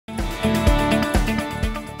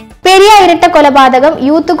ഇരട്ട കൊലപാതകം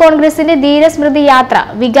യൂത്ത് കോൺഗ്രസിന്റെ ധീരസ്മൃതി യാത്ര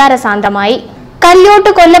വികാരസാന്ദ്രമായി.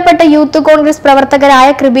 കല്യോട്ട് കൊല്ലപ്പെട്ട യൂത്ത് കോൺഗ്രസ് പ്രവർത്തകരായ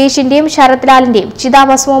കൃപേഷിന്റെയും ശരത്ലാലിന്റെയും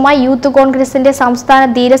ചിതാഭസ്മവുമായി യൂത്ത് കോൺഗ്രസിന്റെ സംസ്ഥാന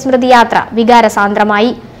ധീരസ്മൃതി യാത്ര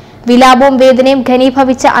വികാരസാന്ദ്രമായി. വിലാപവും വേദനയും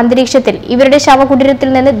ഘനീഭവിച്ച അന്തരീക്ഷത്തിൽ ഇവരുടെ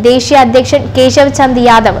ശവകുടീരത്തിൽ നിന്ന് ദേശീയ അധ്യക്ഷൻ കേശവ് ചന്ദ്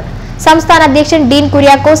യാദവ്, സംസ്ഥാന അധ്യക്ഷൻ ഡീൻ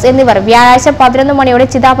കുര്യാക്കോസ് എന്നിവർ വ്യാഴാഴ്ച 11 മണിയോടെ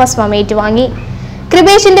ചിതാഭസ്മം ഏറ്റുവാങ്ങി.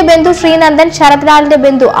 കൃപേഷിന്റെ ബന്ധു ശ്രീനന്ദൻ, ശരത്ലാലിന്റെ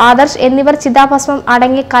ബന്ധു ആദർശ് എന്നിവർ ചിതാഭസ്മം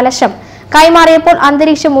അടങ്ങിയ കലശം കൈമാറിയപ്പോൾ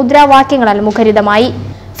അന്തരീക്ഷം മുദ്രാവാക്യങ്ങളാൽ മുഖരിതമായി.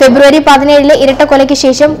 ഫെബ്രുവരി 17 ഇരട്ട കൊലയ്ക്ക്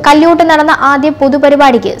ശേഷം കല്യോട്ട് നടന്ന ആദ്യ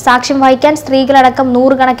പൊതുപരിപാടിക്ക് സാക്ഷ്യം വഹിക്കാൻ സ്ത്രീകളടക്കം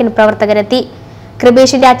 100 കണക്കിന് പ്രവർത്തകരെത്തി.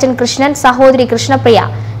 കൃപേഷിന്റെ അച്ഛൻ കൃഷ്ണൻ, സഹോദരി കൃഷ്ണപ്രിയ,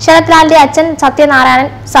 ശരത്ലാലിന്റെ അച്ഛൻ സത്യനാരായണൻ,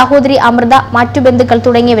 സഹോദരി അമൃത, മറ്റു ബന്ധുക്കൾ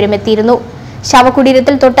തുടങ്ങിയവരും എത്തിയിരുന്നു.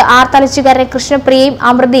 ശവകുടീരത്തിൽ തൊട്ട് ആർത്തലച്ചുകാരനെ കൃഷ്ണപ്രിയയും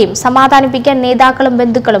അമൃതയും സമാധാനിപ്പിക്കാൻ നേതാക്കളും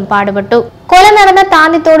ബന്ധുക്കളും പാടുപെട്ടു. കൊല നടന്ന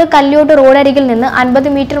താന്നിത്തോട് കല്യോട്ട് റോഡരികിൽ നിന്ന് 50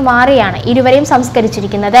 മീറ്റർ മാറിയാണ് ഇരുവരെയും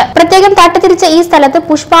സംസ്കരിച്ചിരിക്കുന്നത്. പ്രത്യേകം തട്ടുതിരിച്ച ഈ സ്ഥലത്ത്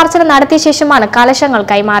പുഷ്പാർച്ചന നടത്തിയ ശേഷമാണ് കലശങ്ങൾ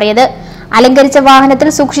കൈമാറിയത്. അലങ്കരിച്ച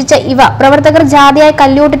വാഹനത്തിൽ സൂക്ഷിച്ച ഇവ പ്രവർത്തകർ ജാഥയായി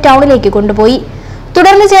കല്യോട്ട് ടൗണിലേക്ക് കൊണ്ടുപോയി.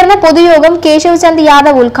 തുടർന്ന് ചേർന്ന പൊതുയോഗം കേശവ് ചന്ദ്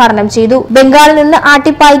യാദവ് ഉദ്ഘാടനം ചെയ്തു. ബംഗാളിൽ നിന്ന്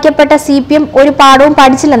ആട്ടിപ്പായിക്കപ്പെട്ട CPM ഒരു പാഠവും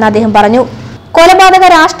പഠിച്ചില്ലെന്ന് അദ്ദേഹം പറഞ്ഞു. കൊലപാതക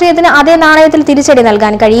രാഷ്ട്രീയത്തിന് അതേ നാണയത്തിൽ തിരിച്ചടി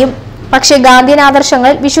നൽകാൻ കഴിയും. പക്ഷേ ഗാന്ധിയൻ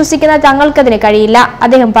ആദർശങ്ങളിൽ വിശ്വസിക്കുന്ന തങ്ങൾക്കതിന് കഴിയില്ല,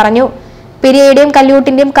 അദ്ദേഹം പറഞ്ഞു. പെരിയയുടെയും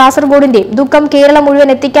കല്യോട്ടിന്റെയും കാസർഗോഡിന്റെയും ദുഃഖം കേരളം മുഴുവൻ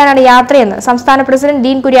എത്തിക്കാനാണ് യാത്രയെന്ന് സംസ്ഥാന പ്രസിഡന്റ്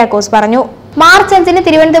ഡീൻ കുര്യാക്കോസ് പറഞ്ഞു. മാർച്ച് 5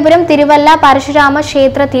 തിരുവനന്തപുരം തിരുവല്ല പരശുരാമ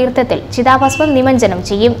ക്ഷേത്ര തീർത്ഥത്തിൽ ചിതാഭസ്മം നിമജ്ജനം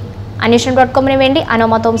ചെയ്യും. അന്വേഷണം.com വേണ്ടി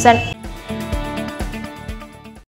അനോമ തോംസൺ.